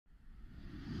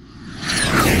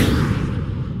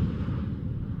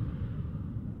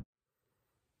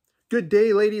Good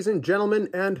day, ladies and gentlemen,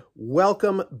 and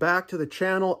welcome back to the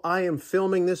channel. I am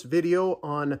filming this video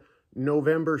on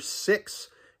November 6th,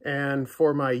 and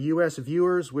for my US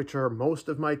viewers, which are most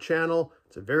of my channel,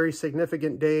 it's a very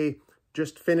significant day.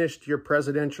 Just finished your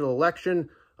presidential election.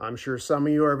 I'm sure some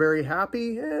of you are very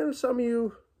happy, and some of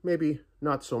you maybe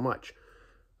not so much.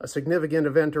 A significant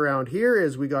event around here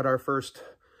is we got our first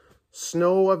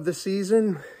snow of the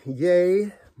season.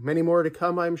 Yay! Many more to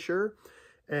come, I'm sure.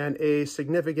 And a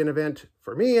significant event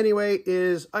for me anyway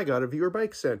is I got a viewer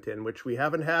bike sent in, which we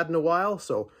haven't had in a while.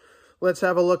 So let's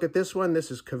have a look at this one. This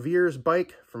is Kavir's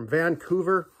bike from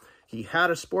Vancouver. He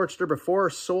had a Sportster before,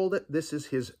 sold it. This is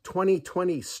his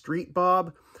 2020 Street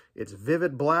Bob. It's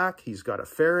vivid black. He's got a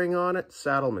fairing on it,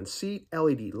 saddleman seat,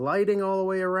 LED lighting all the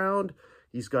way around.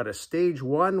 He's got a stage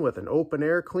 1 with an open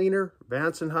air cleaner,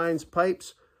 Vance & Hines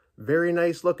pipes. Very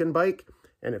nice looking bike.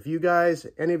 And if you guys,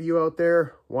 any of you out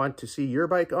there, want to see your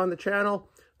bike on the channel,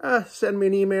 send me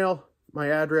an email.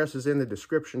 My address is in the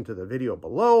description to the video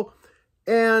below.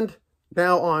 And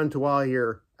now on to why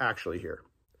you're actually here.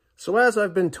 So as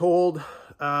I've been told,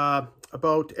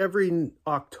 about every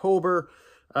October,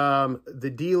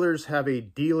 the dealers have a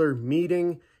dealer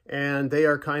meeting, and they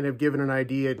are kind of given an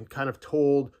idea and kind of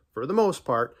told, for the most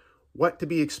part, what to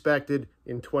be expected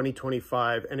in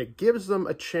 2025. And it gives them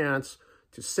a chance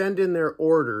to send in their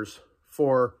orders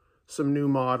for some new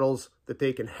models that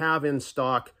they can have in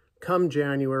stock come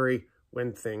January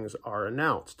when things are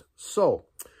announced. So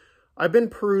I've been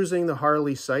perusing the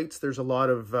Harley sites. There's a lot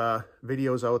of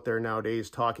videos out there nowadays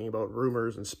talking about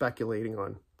rumors and speculating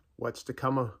on what's to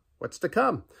come.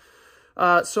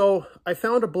 So I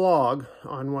found a blog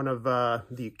on one of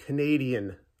the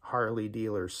Canadian Harley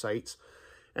dealers' sites,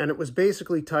 and it was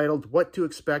basically titled, What to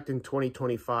Expect in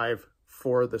 2025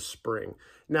 for the Spring.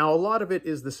 Now, a lot of it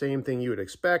is the same thing you would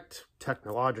expect,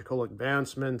 technological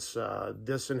advancements,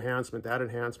 this enhancement, that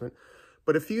enhancement,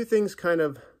 but a few things kind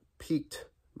of piqued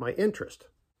my interest.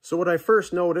 So what I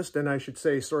first noticed, and I should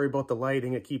say, sorry about the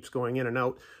lighting, it keeps going in and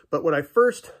out, but what I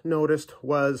first noticed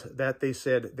was that they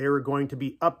said there were going to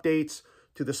be updates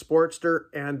to the Sportster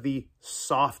and the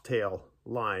Softail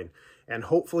line. And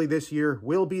hopefully this year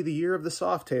will be the year of the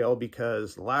Softail,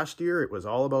 because last year it was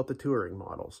all about the touring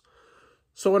models.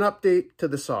 So an update to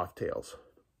the Softails.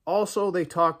 Also, they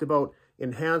talked about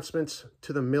enhancements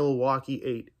to the Milwaukee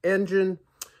 8 engine.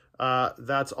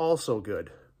 That's also good.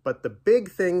 But the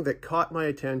big thing that caught my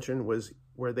attention was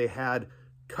where they had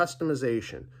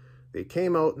customization. They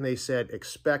came out and they said,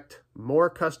 expect more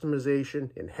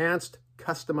customization, enhanced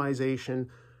customization,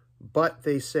 but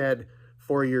they said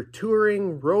for your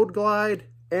touring road glide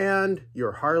and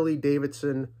your Harley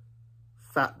Davidson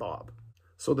Fat Bob.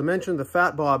 So the mention of the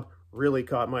Fat Bob really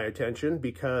caught my attention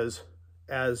because,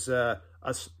 as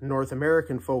us North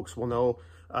American folks will know,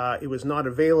 it was not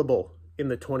available in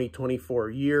the 2024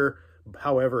 year.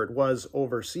 However, it was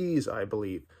overseas, I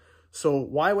believe. So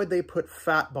why would they put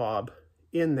Fat Bob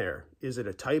in there? Is it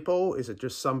a typo? Is it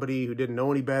just somebody who didn't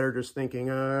know any better just thinking,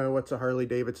 what's a Harley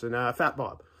Davidson Fat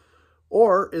Bob?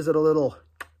 Or is it a little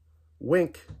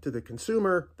wink to the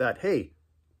consumer that, hey,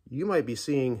 you might be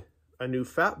seeing a new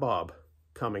Fat Bob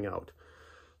coming out?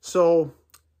 So,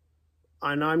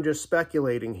 and I'm just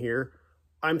speculating here,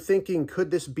 I'm thinking,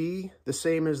 could this be the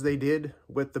same as they did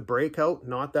with the Breakout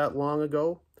not that long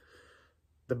ago?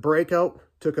 The Breakout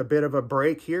took a bit of a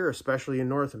break here, especially in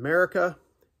North America.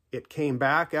 It came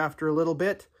back after a little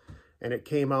bit, and it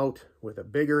came out with a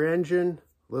bigger engine,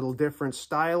 little different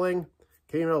styling,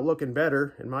 came out looking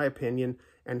better, in my opinion.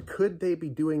 And could they be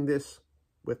doing this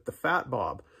with the Fat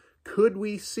Bob? Could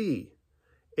we see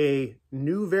a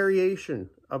new variation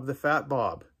of the Fat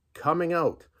Bob coming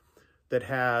out that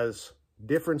has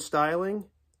different styling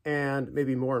and,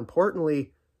 maybe more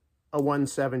importantly, a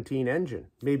 117 engine,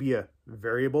 maybe a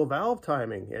variable valve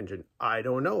timing engine? I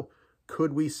don't know.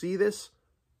 Could we see this?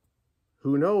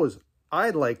 Who knows?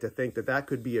 I'd like to think that that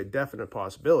could be a definite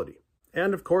possibility.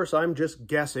 And of course, I'm just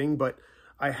guessing, but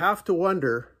I have to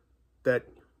wonder that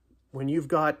when you've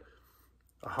got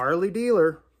a Harley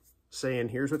dealer saying,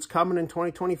 here's what's coming in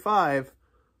 2025,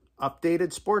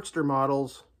 updated Sportster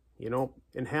models, you know,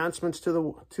 enhancements to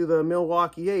the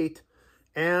Milwaukee 8,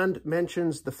 and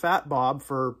mentions the Fat Bob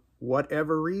for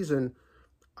whatever reason,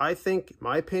 I think, in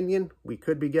my opinion, we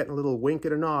could be getting a little wink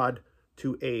and a nod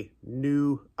to a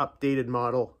new updated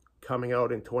model coming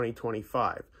out in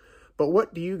 2025. But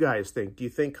what do you guys think? Do you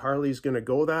think Harley's going to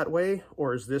go that way?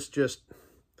 Or is this just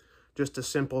a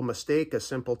simple mistake, a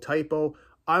simple typo?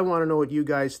 I want to know what you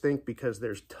guys think, because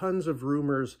there's tons of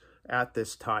rumors at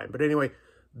this time. But anyway,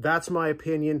 that's my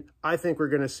opinion. I think we're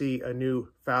going to see a new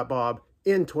Fat Bob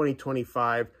in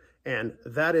 2025. And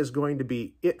that is going to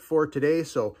be it for today.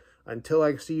 So until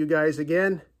I see you guys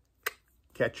again,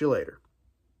 catch you later.